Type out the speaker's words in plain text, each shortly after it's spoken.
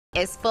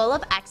Is full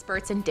of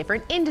experts in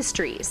different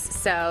industries,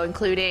 so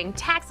including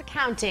tax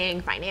accounting,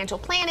 financial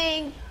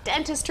planning,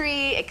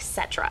 dentistry,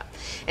 etc.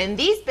 And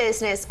these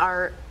businesses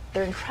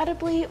they're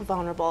incredibly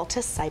vulnerable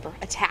to cyber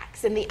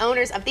attacks, and the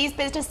owners of these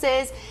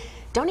businesses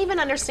don't even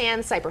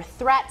understand cyber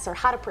threats or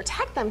how to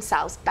protect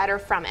themselves better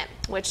from it,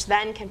 which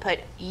then can put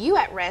you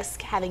at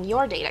risk having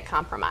your data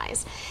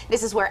compromised.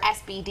 This is where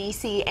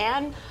SBDC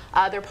and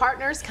their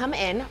partners come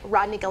in.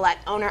 Rodney Gullatte,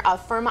 owner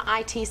of Firma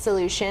IT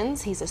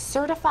Solutions, he's a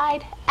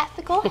certified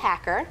ethical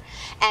hacker,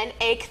 and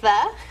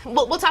Aikta,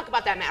 we'll talk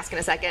about that mask in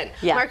a second,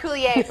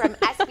 Marcoulier from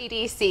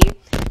SBDC.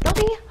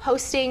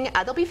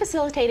 They'll be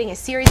facilitating a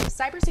series of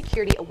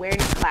cybersecurity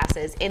awareness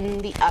classes in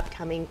the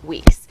upcoming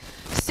weeks.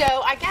 So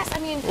I guess,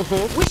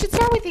 we should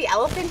start with the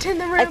elephant in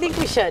the room. I think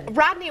we should.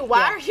 Rodney,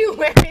 why are you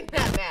wearing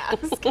that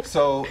mask?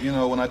 So,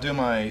 when I do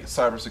my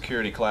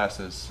cybersecurity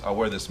classes, I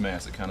wear this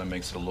mask. It kind of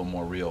makes it a little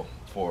more real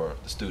for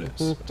the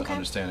students to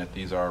understand that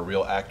these are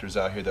real actors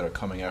out here that are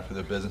coming after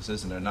their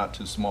businesses, and they're not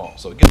too small.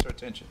 So it gets their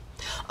attention.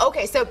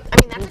 Okay, so,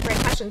 that's a great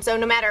question. So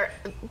no matter,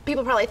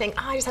 people probably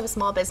think, I just have a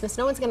small business.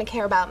 No one's going to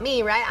care about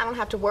me, right? I don't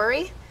have to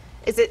worry.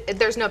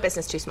 There's no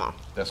business too small?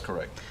 That's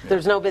correct. Yeah.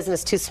 There's no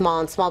business too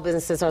small, and small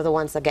businesses are the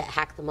ones that get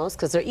hacked the most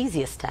because they're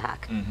easiest to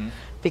hack.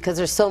 Because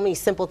there's so many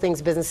simple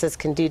things businesses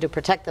can do to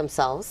protect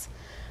themselves.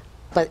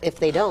 But if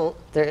they don't,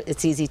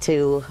 it's easy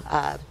to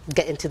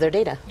get into their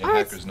data. Yeah,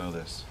 hackers know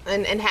this.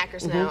 And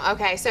hackers know.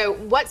 Okay, so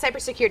what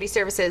cybersecurity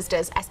services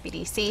does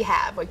SBDC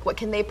have? Like, what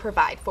can they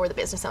provide for the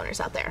business owners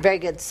out there? Very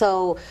good.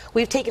 So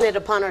we've taken it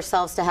upon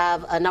ourselves to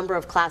have a number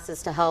of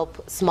classes to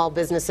help small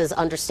businesses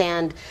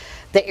understand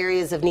the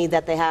areas of need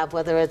that they have,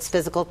 whether it's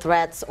physical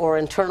threats or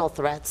internal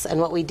threats.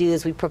 And what we do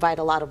is we provide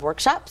a lot of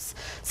workshops,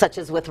 such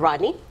as with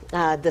Rodney,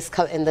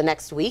 in the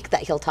next week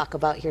that he'll talk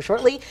about here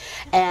shortly,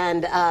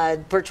 and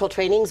virtual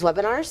trainings,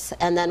 webinars,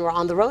 and then we're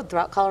on the road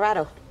throughout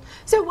Colorado.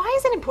 So why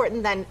is it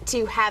important then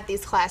to have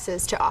these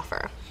classes to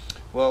offer?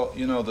 Well,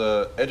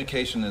 the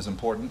education is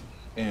important,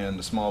 and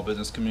the small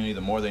business community,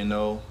 the more they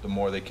know, the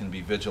more they can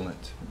be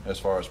vigilant as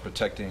far as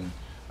protecting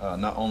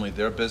not only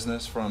their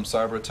business from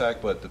cyber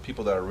attack, but the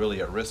people that are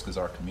really at risk is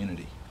our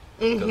community.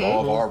 Because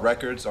all of our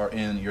records are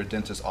in your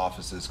dentist's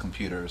office's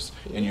computers,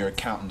 in your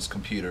accountant's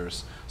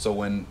computers. So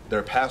when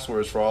their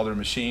passwords for all their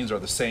machines are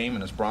the same,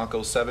 and it's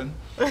Bronco 7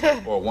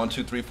 or 1,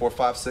 2, 3, 4,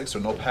 5, 6, or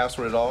no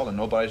password at all, and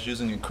nobody's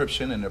using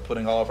encryption, and they're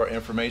putting all of our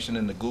information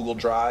in the Google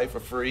Drive for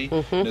free,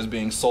 and it's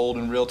being sold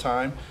in real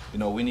time,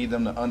 we need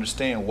them to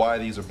understand why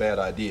these are bad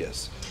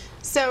ideas.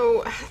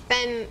 So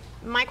then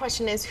my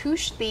question is, who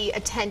should be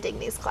attending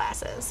these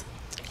classes?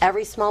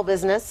 Every small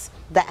business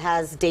that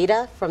has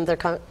data from their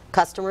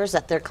customers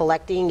that they're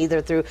collecting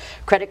either through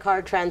credit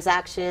card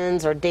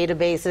transactions or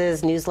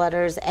databases,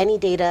 newsletters, any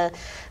data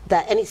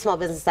that any small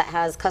business that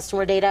has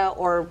customer data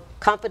or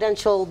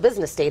confidential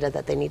business data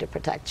that they need to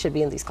protect should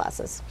be in these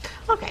classes.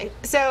 Okay,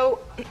 so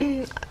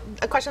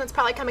a question that's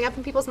probably coming up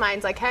in people's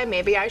minds, like, hey,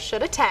 maybe I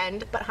should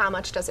attend, but how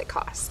much does it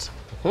cost?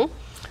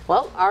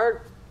 Well,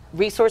 our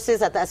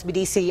resources at the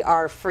SBDC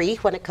are free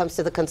when it comes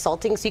to the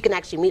consulting, so you can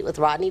actually meet with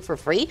Rodney for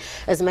free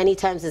as many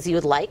times as you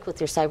would like with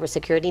your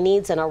cybersecurity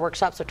needs, and our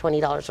workshops are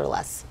 $20 or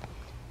less.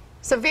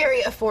 So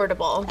very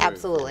affordable.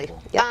 Absolutely.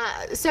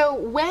 So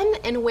when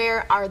and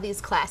where are these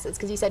classes?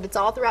 Because you said it's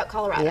all throughout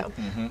Colorado.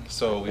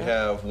 So we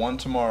have one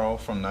tomorrow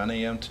from 9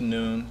 a.m. to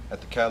noon at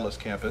the Catalyst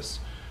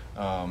campus.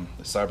 The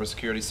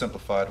Cybersecurity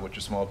Simplified, what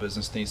your small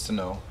business needs to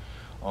know,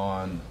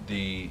 on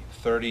the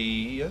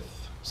 30th.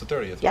 It's the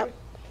 30th, right?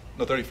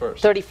 No,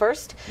 31st.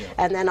 31st,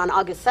 and then on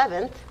August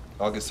 7th,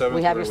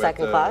 we have your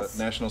second class.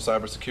 National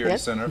Cybersecurity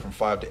Center from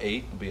 5 to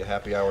 8. It'll be a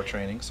happy hour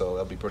training, so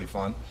that'll be pretty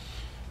fun.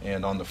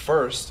 And on the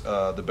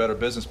 1st, the Better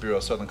Business Bureau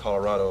of Southern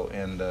Colorado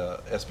and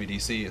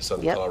SBDC of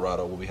Southern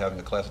Colorado will be having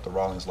a class at the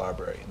Rollins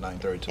Library,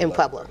 9:30 to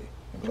 11:30.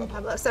 In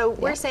Pueblo. So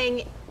we're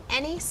saying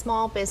any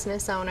small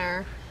business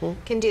owner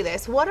can do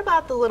this. What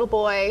about the little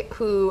boy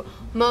who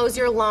mows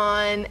your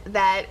lawn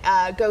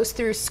that goes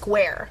through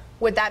Square?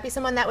 Would that be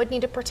someone that would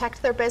need to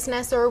protect their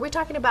business, or are we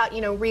talking about,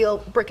 real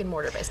brick and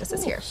mortar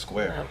businesses here?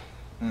 Square.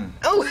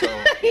 Oh, so,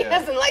 he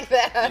doesn't like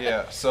that.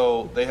 Yeah,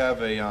 so they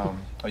have a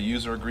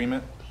user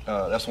agreement.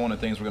 That's one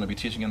of the things we're going to be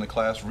teaching in the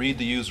class. Read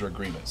the user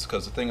agreements,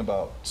 because the thing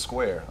about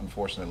Square,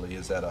 unfortunately,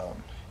 is that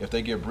if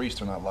they get breached,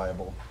 they're not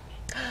liable.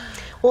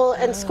 Well,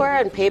 and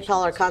Square and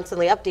PayPal are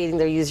constantly updating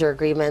their user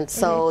agreements,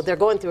 so they're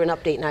going through an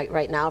update night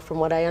right now, from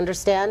what I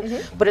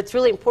understand. But it's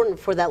really important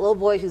for that little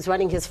boy who's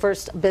running his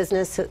first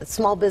business.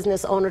 Small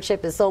business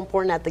ownership is so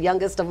important at the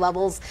youngest of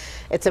levels.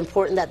 It's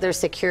important that they're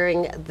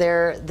securing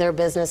their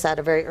business at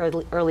a very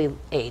early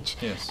age.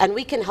 And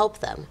we can help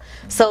them.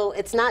 So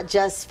it's not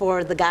just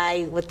for the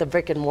guy with the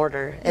brick and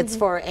mortar. It's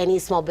for any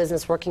small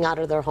business working out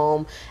of their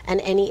home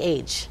and any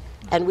age.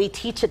 And we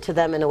teach it to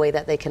them in a way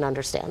that they can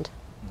understand.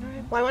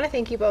 Well, I want to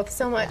thank you both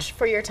so much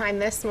for your time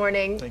this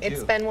morning.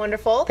 It's been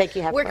wonderful. Thank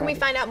you. Where can we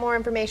find out more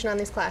information on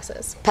these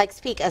classes? Pikes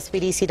Peak,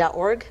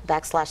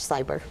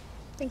 SBDC.org/cyber.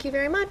 Thank you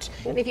very much.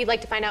 And if you'd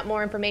like to find out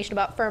more information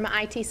about Firma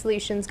IT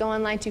Solutions, go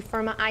online to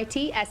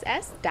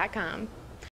firmaitss.com.